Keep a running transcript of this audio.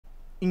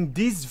In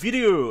this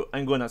video,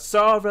 I'm gonna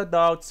solve your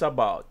doubts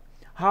about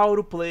how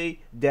to play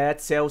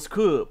Dead Cells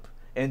Cup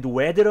and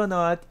whether or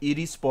not it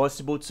is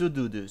possible to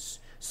do this.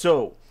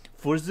 So,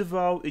 first of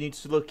all, you need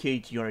to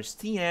locate your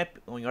Steam app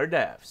on your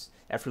devs.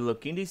 After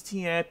locating the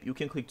Steam app, you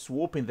can click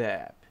to open the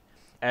app.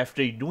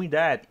 After doing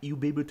that, you'll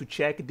be able to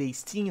check the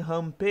Steam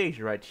home page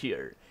right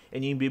here,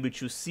 and you'll be able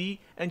to see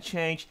and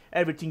change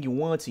everything you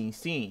want in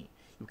Steam.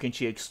 You can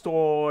check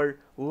store,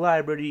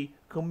 library,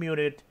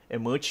 community,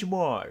 and much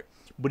more.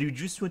 But you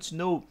just want to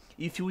know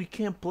if we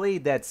can play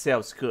Dead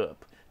Cells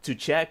Cup. To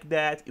check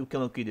that, you can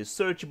locate the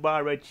search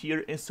bar right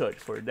here and search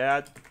for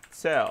Dead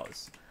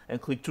Cells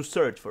and click to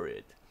search for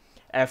it.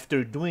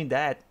 After doing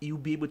that, you'll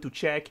be able to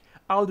check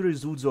all the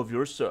results of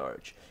your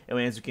search. And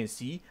as you can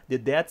see, the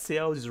Dead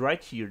Cells is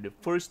right here, the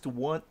first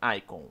one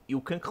icon.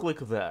 You can click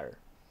there.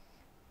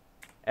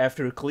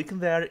 After clicking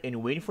there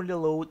and waiting for the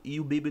load,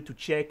 you'll be able to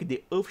check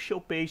the official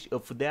page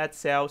of Dead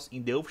Cells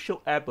in the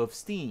official app of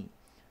Steam.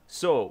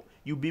 So,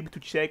 you'll be able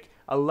to check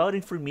a lot of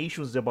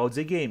information about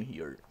the game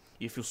here.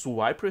 If you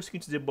swipe your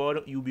screen to the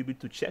bottom, you'll be able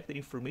to check the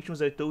information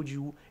I told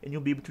you, and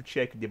you'll be able to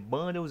check the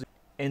bundles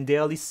and the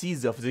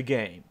DLCs of the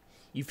game.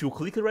 If you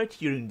click right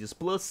here in this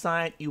plus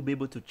sign, you'll be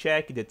able to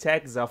check the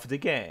tags of the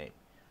game.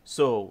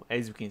 So,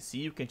 as you can see,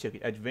 you can check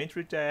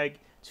adventure tag,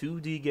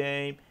 2D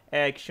game,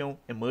 action,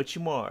 and much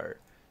more.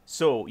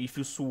 So, if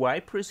you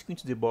swipe your screen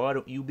to the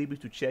bottom, you'll be able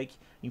to check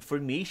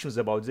information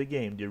about the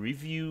game, the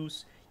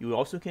reviews. You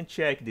also can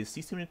check the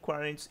system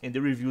requirements and the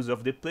reviews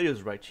of the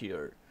players right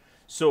here.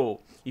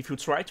 So, if you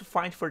try to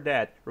find for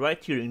that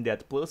right here in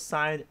that plus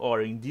sign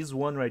or in this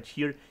one right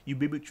here, you'll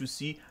be able to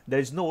see there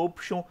is no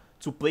option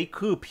to play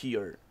Cup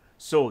here.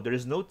 So, there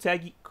is no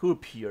tag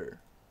Cup here.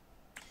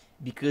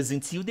 Because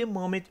until the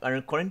moment I'm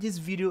recording this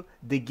video,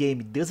 the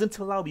game doesn't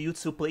allow you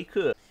to play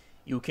Cup.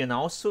 You can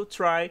also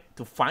try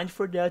to find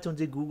for that on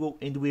the Google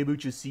and be able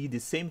to see the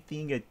same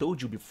thing I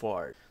told you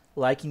before.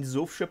 Like in this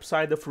official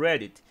website of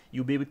Reddit,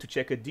 you'll be able to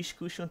check a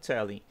discussion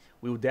telling,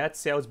 will Dead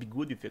Cells be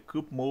good with a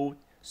Cup mode?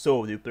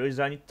 So the players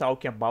aren't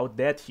talking about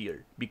that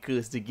here,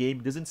 because the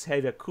game doesn't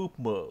have a Cup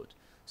mode.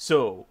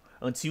 So,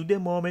 until the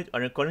moment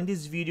I'm recording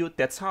this video,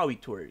 that's how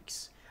it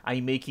works.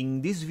 I'm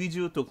making this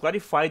video to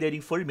clarify that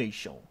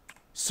information.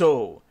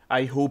 So,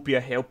 I hope I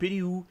helped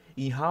you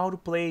in how to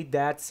play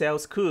Dead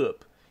Cells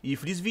Cup.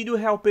 If this video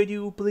helped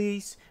you,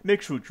 please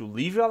make sure to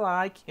leave a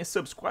like and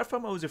subscribe for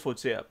more useful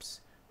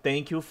tips.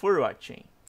 Thank you for watching.